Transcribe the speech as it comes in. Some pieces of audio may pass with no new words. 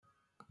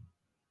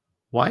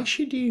Why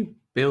should you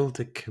build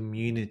a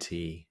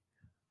community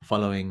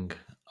following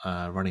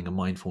running a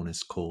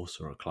mindfulness course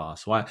or a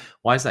class? Why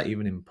is that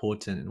even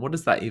important, and what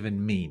does that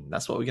even mean?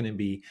 That's what we're going to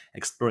be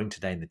exploring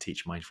today in the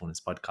Teach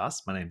Mindfulness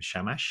podcast. My name is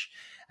Shamash,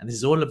 and this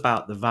is all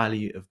about the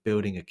value of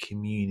building a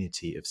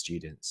community of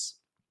students.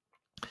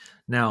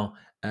 Now,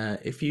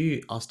 if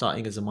you are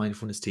starting as a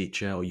mindfulness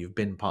teacher, or you've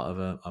been part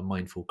of a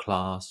mindful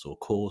class or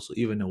course, or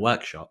even a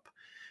workshop,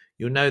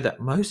 you'll know that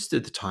most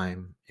of the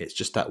time it's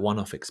just that one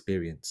off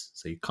experience.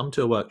 So you come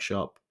to a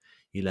workshop,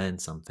 you learn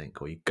something,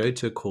 or you go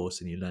to a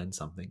course and you learn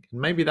something.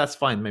 And maybe that's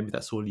fine, maybe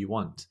that's all you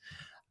want.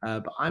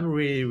 But I'm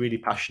really, really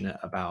passionate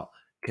about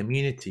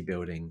community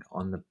building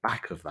on the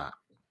back of that.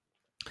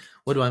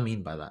 What do I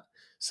mean by that?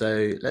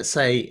 So let's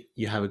say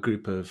you have a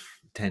group of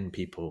 10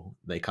 people,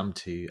 they come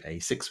to a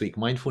 6 week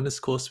mindfulness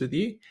course with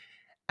you,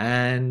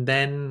 and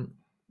then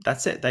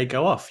that's it. They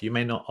go off. You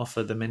may not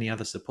offer them any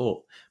other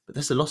support, but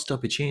there's a lost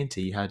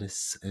opportunity. You had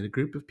a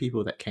group of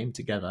people that came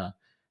together,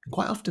 and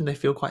quite often they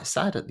feel quite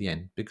sad at the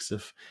end because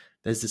of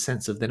there's a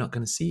sense of they're not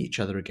going to see each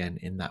other again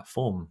in that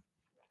form.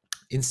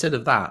 Instead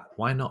of that,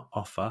 why not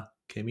offer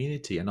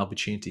community, an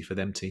opportunity for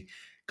them to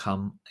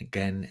come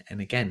again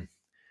and again?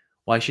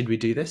 Why should we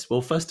do this?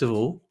 Well, first of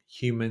all,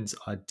 humans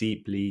are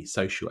deeply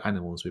social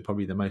animals. We're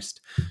probably the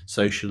most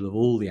social of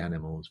all the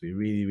animals. We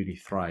really, really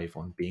thrive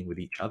on being with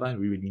each other.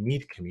 We really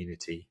need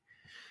community.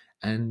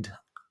 And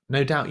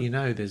no doubt,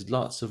 there's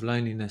lots of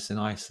loneliness and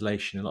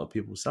isolation. A lot of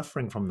people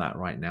suffering from that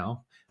right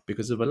now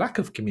because of a lack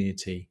of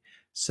community.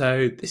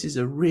 So, this is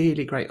a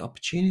really great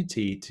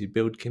opportunity to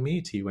build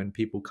community when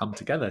people come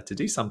together to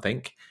do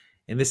something.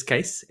 In this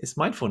case, it's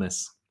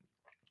mindfulness.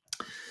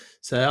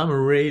 So I'm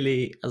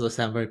really, as I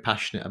say, I'm very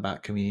passionate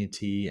about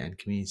community and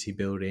community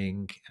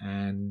building,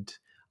 and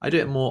I do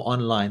it more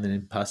online than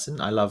in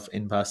person. I love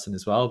in person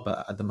as well,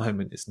 but at the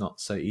moment it's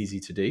not so easy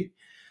to do.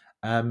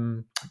 But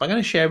I'm going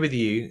to share with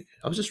you.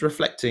 I was just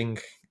reflecting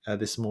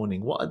this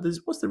morning.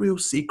 What's the real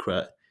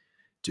secret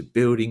to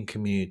building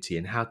community,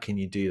 and how can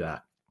you do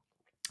that?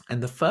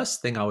 And the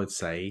first thing I would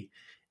say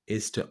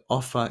is to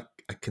offer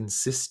a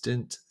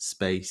consistent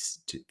space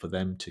for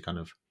them to kind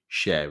of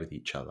share with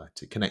each other,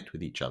 to connect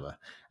with each other,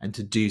 and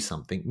to do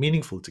something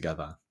meaningful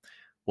together.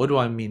 What do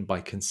I mean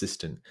by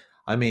consistent?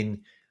 I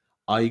mean,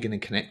 are you going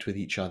to connect with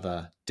each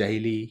other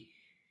daily,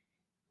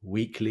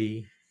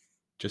 weekly,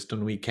 just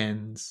on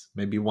weekends,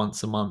 maybe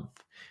once a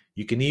month?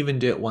 You can even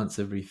do it once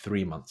every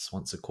 3 months,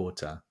 once a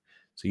quarter.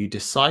 So you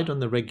decide on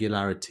the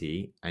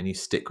regularity and you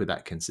stick with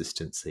that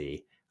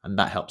consistency, and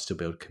that helps to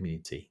build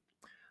community.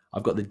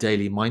 I've got the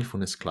daily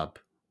mindfulness club.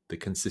 The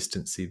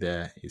consistency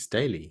there is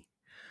daily.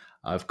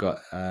 I've got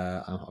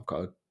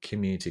a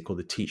community called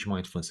the Teach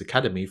Mindfulness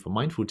Academy for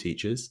mindful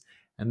teachers,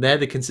 and there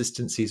the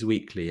consistency is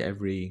weekly.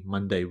 Every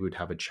Monday we would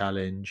have a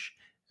challenge.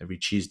 Every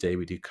Tuesday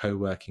we do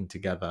co-working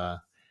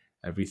together.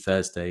 Every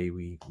Thursday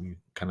we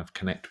kind of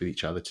connect with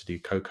each other to do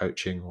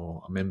co-coaching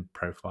or a member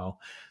profile.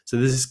 So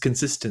there's this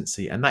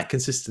consistency, and that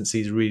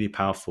consistency is really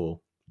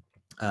powerful.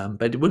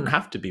 But it wouldn't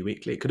have to be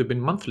weekly. It could have been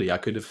monthly. I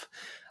could have,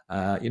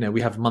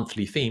 we have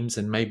monthly themes,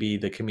 and maybe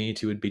the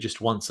community would be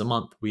just once a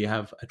month. We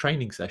have a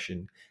training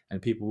session,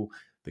 and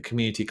the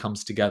community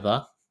comes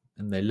together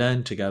and they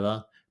learn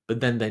together. But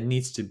then there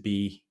needs to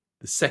be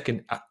the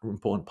second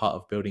important part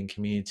of building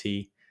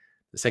community.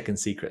 The second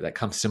secret that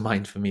comes to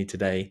mind for me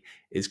today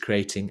is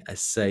creating a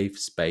safe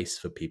space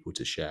for people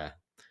to share.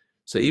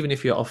 So even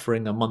if you're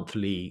offering a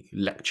monthly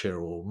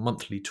lecture or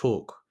monthly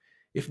talk,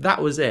 if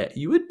that was it,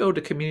 you would build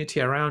a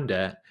community around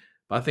it.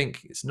 But I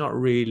think it's not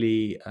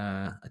really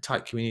a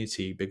tight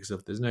community because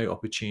there's no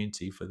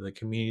opportunity for the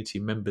community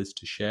members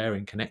to share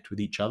and connect with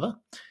each other.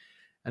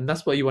 And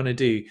that's what you want to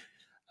do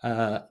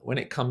when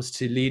it comes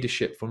to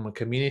leadership from a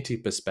community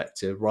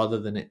perspective, rather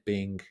than it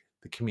being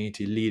the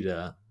community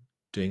leader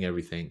doing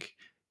everything.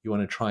 You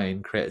want to try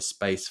and create a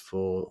space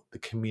for the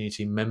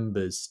community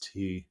members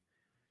to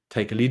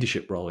take a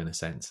leadership role in a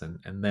sense,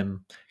 and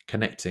them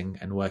connecting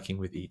and working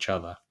with each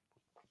other.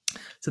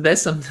 So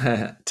there's some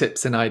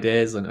tips and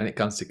ideas when it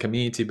comes to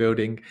community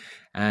building,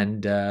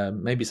 and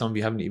maybe some of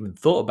you haven't even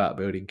thought about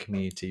building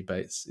community, but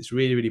it's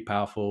really, really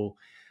powerful.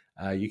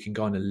 You can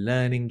go on a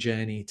learning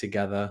journey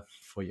together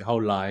for your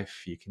whole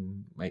life. You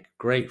can make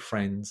great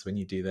friends when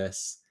you do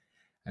this,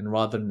 and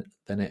rather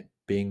than it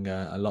being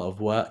a lot of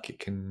work, it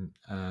can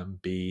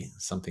be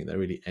something that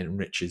really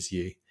enriches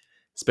you,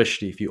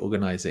 especially if you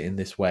organize it in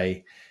this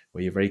way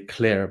where you're very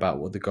clear about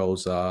what the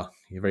goals are,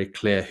 you're very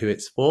clear who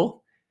it's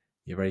for,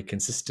 you're very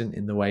consistent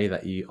in the way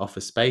that you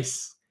offer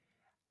space,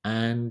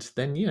 and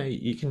then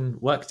you can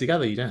work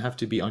together. You don't have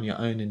to be on your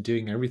own and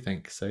doing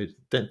everything. So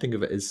don't think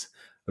of it as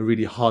a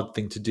really hard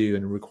thing to do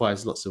and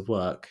requires lots of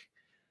work.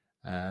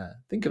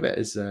 Think of it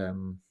as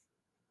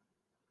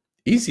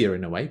easier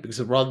in a way,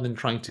 because rather than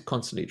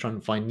constantly trying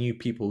to find new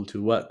people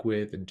to work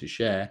with and to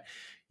share,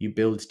 you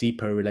build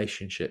deeper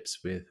relationships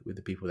with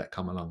the people that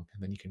come along,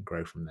 and then you can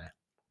grow from there.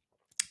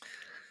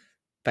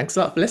 Thanks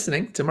a lot for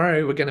listening.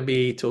 Tomorrow we're going to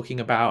be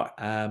talking about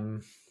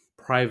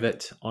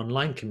private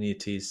online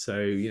communities. So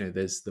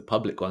there's the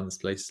public ones,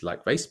 places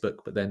like Facebook,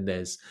 but then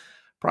there's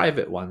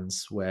private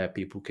ones where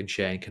people can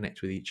share and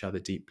connect with each other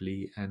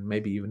deeply and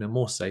maybe even a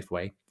more safe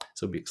way.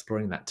 So we'll be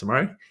exploring that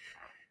tomorrow.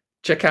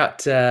 Check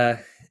out,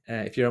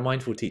 if you're a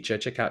mindful teacher,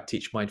 check out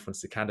Teach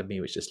Mindfulness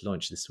Academy, which just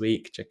launched this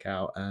week. Check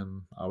out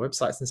our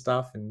websites and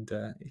stuff. And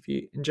if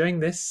you're enjoying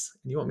this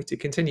and you want me to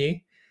continue,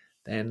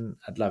 then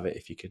I'd love it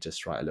if you could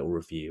just write a little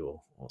review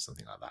or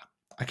something like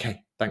that.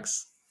 Okay,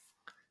 thanks.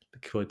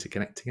 Look forward to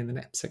connecting in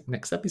the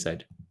next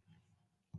episode.